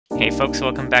Hey folks,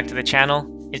 welcome back to the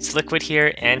channel. It's Liquid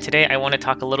here, and today I want to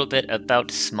talk a little bit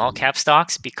about small cap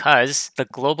stocks because the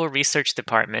Global Research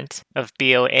Department of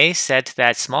BOA said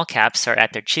that small caps are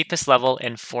at their cheapest level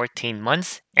in 14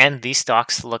 months, and these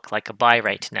stocks look like a buy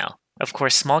right now. Of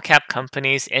course, small cap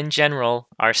companies in general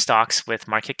are stocks with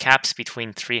market caps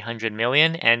between $300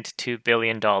 million and $2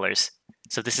 billion.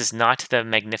 So this is not the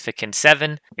Magnificent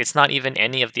Seven. It's not even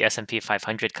any of the S&P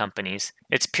 500 companies.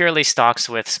 It's purely stocks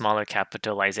with smaller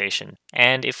capitalization.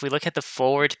 And if we look at the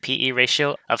forward PE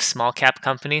ratio of small cap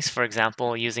companies, for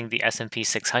example, using the S&P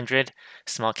 600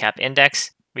 small cap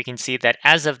index, we can see that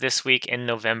as of this week in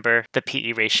November, the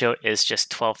PE ratio is just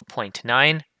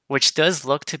 12.9, which does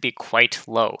look to be quite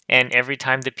low. And every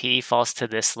time the PE falls to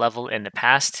this level in the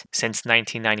past, since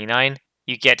 1999,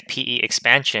 you get PE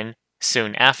expansion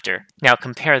soon after. Now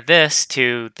compare this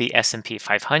to the S&P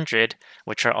 500,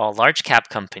 which are all large cap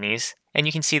companies, and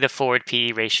you can see the forward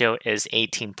PE ratio is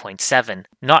 18.7.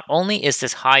 Not only is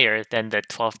this higher than the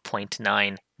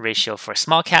 12.9 ratio for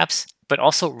small caps, but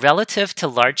also relative to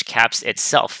large caps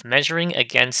itself, measuring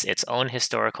against its own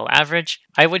historical average,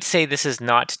 I would say this is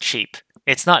not cheap.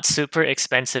 It's not super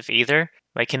expensive either,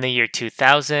 like in the year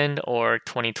 2000 or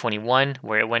 2021,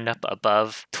 where it went up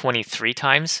above 23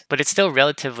 times, but it's still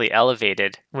relatively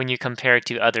elevated when you compare it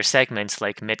to other segments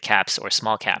like mid caps or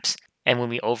small caps. And when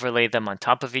we overlay them on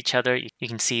top of each other, you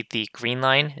can see the green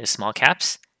line is small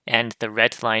caps, and the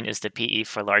red line is the PE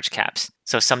for large caps.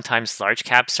 So sometimes large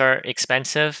caps are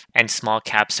expensive and small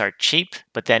caps are cheap,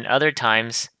 but then other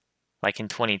times, like in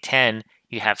 2010,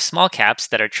 you have small caps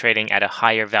that are trading at a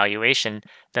higher valuation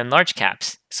than large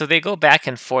caps. So they go back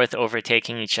and forth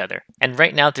overtaking each other. And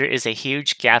right now there is a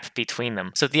huge gap between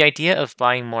them. So the idea of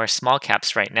buying more small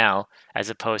caps right now, as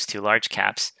opposed to large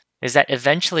caps, is that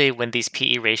eventually when these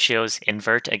PE ratios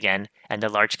invert again and the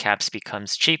large caps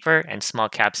becomes cheaper and small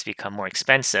caps become more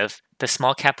expensive, the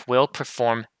small cap will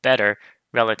perform better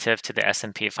relative to the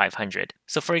S&P 500.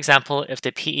 So for example, if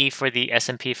the PE for the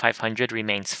S&P 500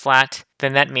 remains flat,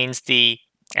 then that means the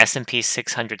S&P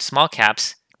 600 small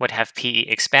caps would have PE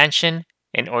expansion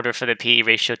in order for the PE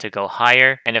ratio to go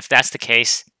higher. And if that's the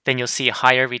case, then you'll see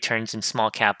higher returns in small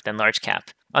cap than large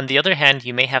cap. On the other hand,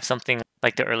 you may have something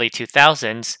like the early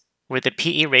 2000s where the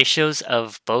PE ratios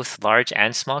of both large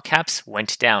and small caps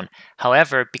went down.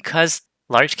 However, because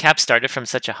large caps started from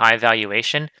such a high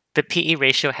valuation, the PE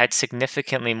ratio had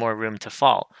significantly more room to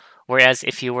fall. Whereas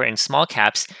if you were in small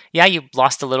caps, yeah, you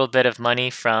lost a little bit of money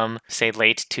from, say,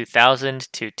 late 2000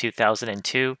 to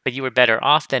 2002, but you were better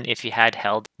off than if you had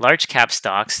held large cap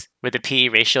stocks where the PE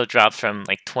ratio dropped from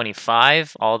like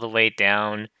 25 all the way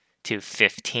down to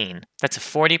 15. That's a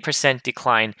 40%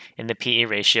 decline in the PE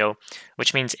ratio,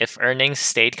 which means if earnings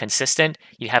stayed consistent,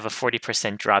 you have a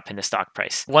 40% drop in the stock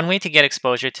price. One way to get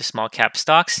exposure to small cap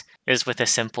stocks is with a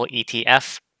simple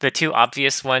ETF. The two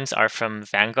obvious ones are from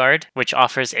Vanguard, which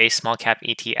offers a small cap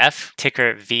ETF,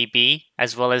 ticker VB,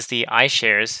 as well as the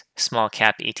iShares small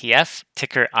cap ETF,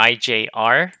 ticker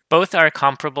IJR. Both are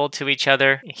comparable to each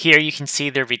other. Here you can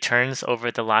see the returns over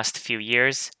the last few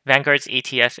years. Vanguard's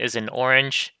ETF is in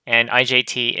orange and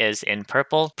IJT is in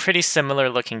purple. Pretty similar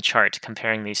looking chart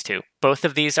comparing these two. Both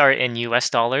of these are in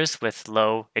US dollars with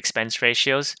low expense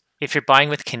ratios. If you're buying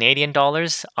with Canadian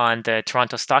dollars on the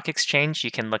Toronto Stock Exchange,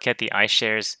 you can look at the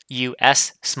iShares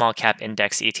US Small Cap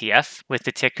Index ETF with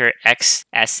the ticker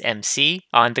XSMC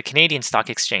on the Canadian Stock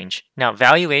Exchange. Now,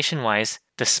 valuation-wise,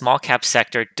 the small cap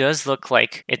sector does look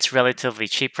like it's relatively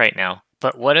cheap right now.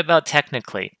 But what about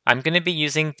technically? I'm going to be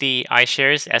using the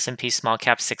iShares S&P Small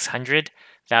Cap 600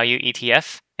 Value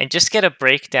ETF and just get a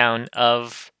breakdown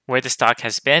of where the stock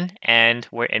has been and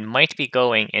where it might be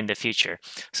going in the future.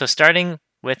 So starting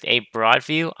with a broad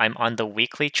view, I'm on the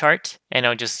weekly chart, and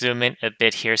I'll just zoom in a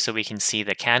bit here so we can see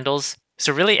the candles.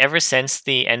 So really ever since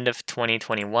the end of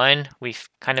 2021, we've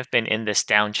kind of been in this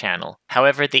down channel.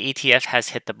 However, the ETF has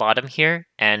hit the bottom here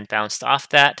and bounced off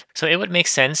that. So it would make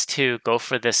sense to go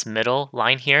for this middle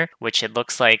line here, which it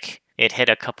looks like it hit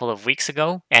a couple of weeks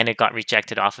ago and it got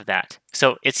rejected off of that.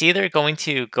 So it's either going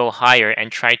to go higher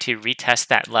and try to retest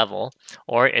that level,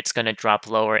 or it's going to drop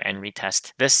lower and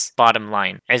retest this bottom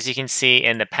line. As you can see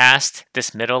in the past,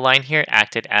 this middle line here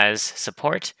acted as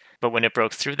support, but when it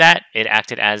broke through that, it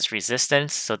acted as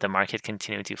resistance, so the market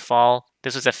continued to fall.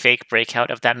 This was a fake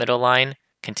breakout of that middle line,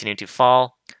 continued to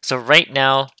fall. So right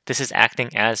now, this is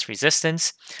acting as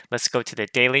resistance. Let's go to the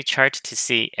daily chart to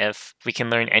see if we can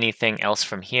learn anything else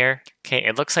from here. Okay,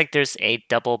 it looks like there's a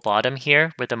double bottom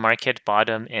here where the market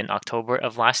bottomed in October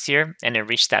of last year and it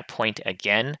reached that point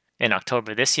again. in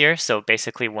October this year, so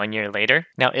basically 1 year later.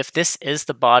 Now, if this is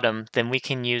the bottom, then we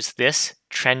can use this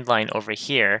trend line over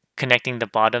here, connecting the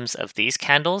bottoms of these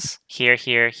candles here,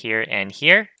 here, here, and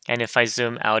here. And if I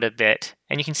zoom out a bit,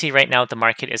 and you can see right now the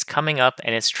market is coming up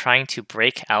and it's trying to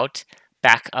break out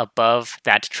back above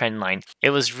that trend line. It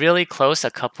was really close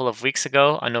a couple of weeks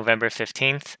ago on November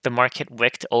 15th. The market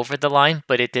wicked over the line,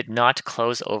 but it did not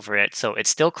close over it. So it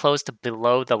still closed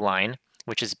below the line,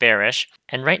 which is bearish.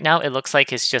 And right now it looks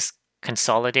like it's just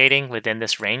consolidating within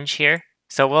this range here.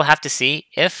 So we'll have to see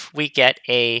if we get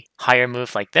a higher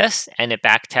move like this and it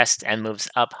back tests and moves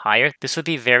up higher. This would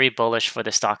be very bullish for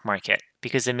the stock market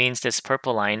because it means this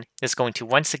purple line is going to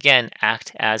once again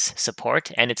act as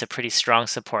support, and it's a pretty strong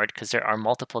support because there are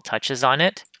multiple touches on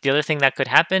it. The other thing that could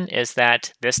happen is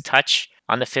that this touch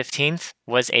on the 15th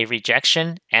was a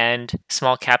rejection and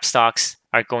small cap stocks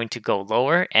are going to go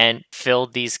lower and fill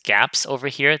these gaps over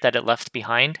here that it left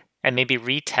behind, and maybe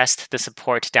retest the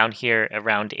support down here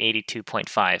around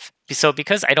 82.5. So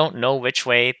because I don't know which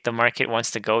way the market wants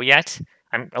to go yet,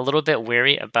 I'm a little bit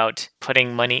wary about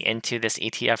putting money into this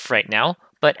ETF right now.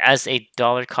 But as a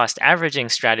dollar cost averaging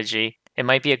strategy, it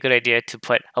might be a good idea to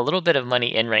put a little bit of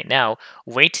money in right now,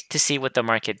 wait to see what the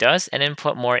market does, and then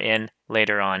put more in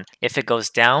later on. If it goes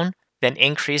down, then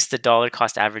increase the dollar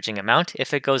cost averaging amount.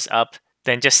 If it goes up,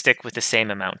 then just stick with the same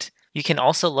amount. You can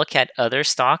also look at other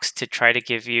stocks to try to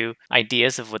give you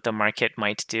ideas of what the market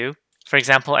might do. For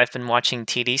example, I've been watching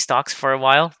TD stocks for a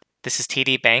while. This is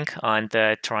TD Bank on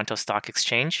the Toronto Stock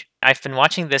Exchange. I've been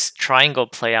watching this triangle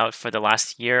play out for the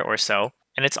last year or so,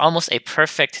 and it's almost a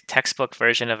perfect textbook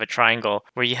version of a triangle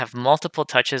where you have multiple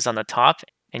touches on the top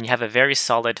and you have a very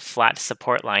solid flat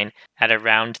support line at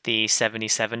around the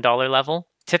 $77 level.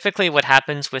 Typically what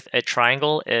happens with a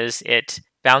triangle is it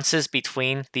bounces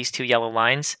between these two yellow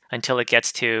lines until it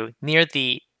gets to near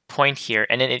the point here,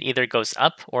 and then it either goes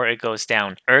up or it goes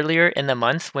down. Earlier in the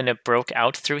month when it broke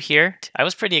out through here, I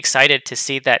was pretty excited to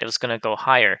see that it was going to go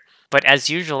higher. But as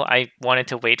usual, I wanted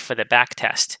to wait for the back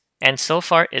test. And so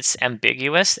far it's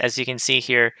ambiguous. As you can see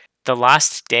here, the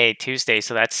last day, Tuesday,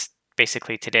 so that's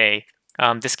basically today,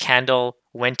 this candle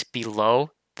went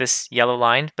below this yellow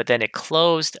line, but then it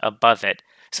closed above it.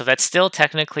 So that's still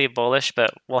technically bullish,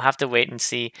 but we'll have to wait and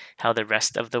see how the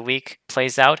rest of the week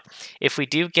plays out. If we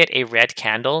do get a red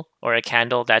candle or a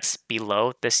candle that's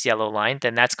below this yellow line,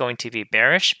 then that's going to be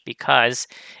bearish because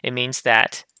it means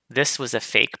that this was a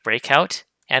fake breakout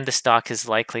and the stock is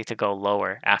likely to go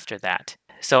lower after that.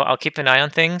 So I'll keep an eye on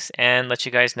things and let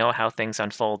you guys know how things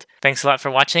unfold. Thanks a lot for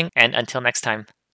watching, and until next time.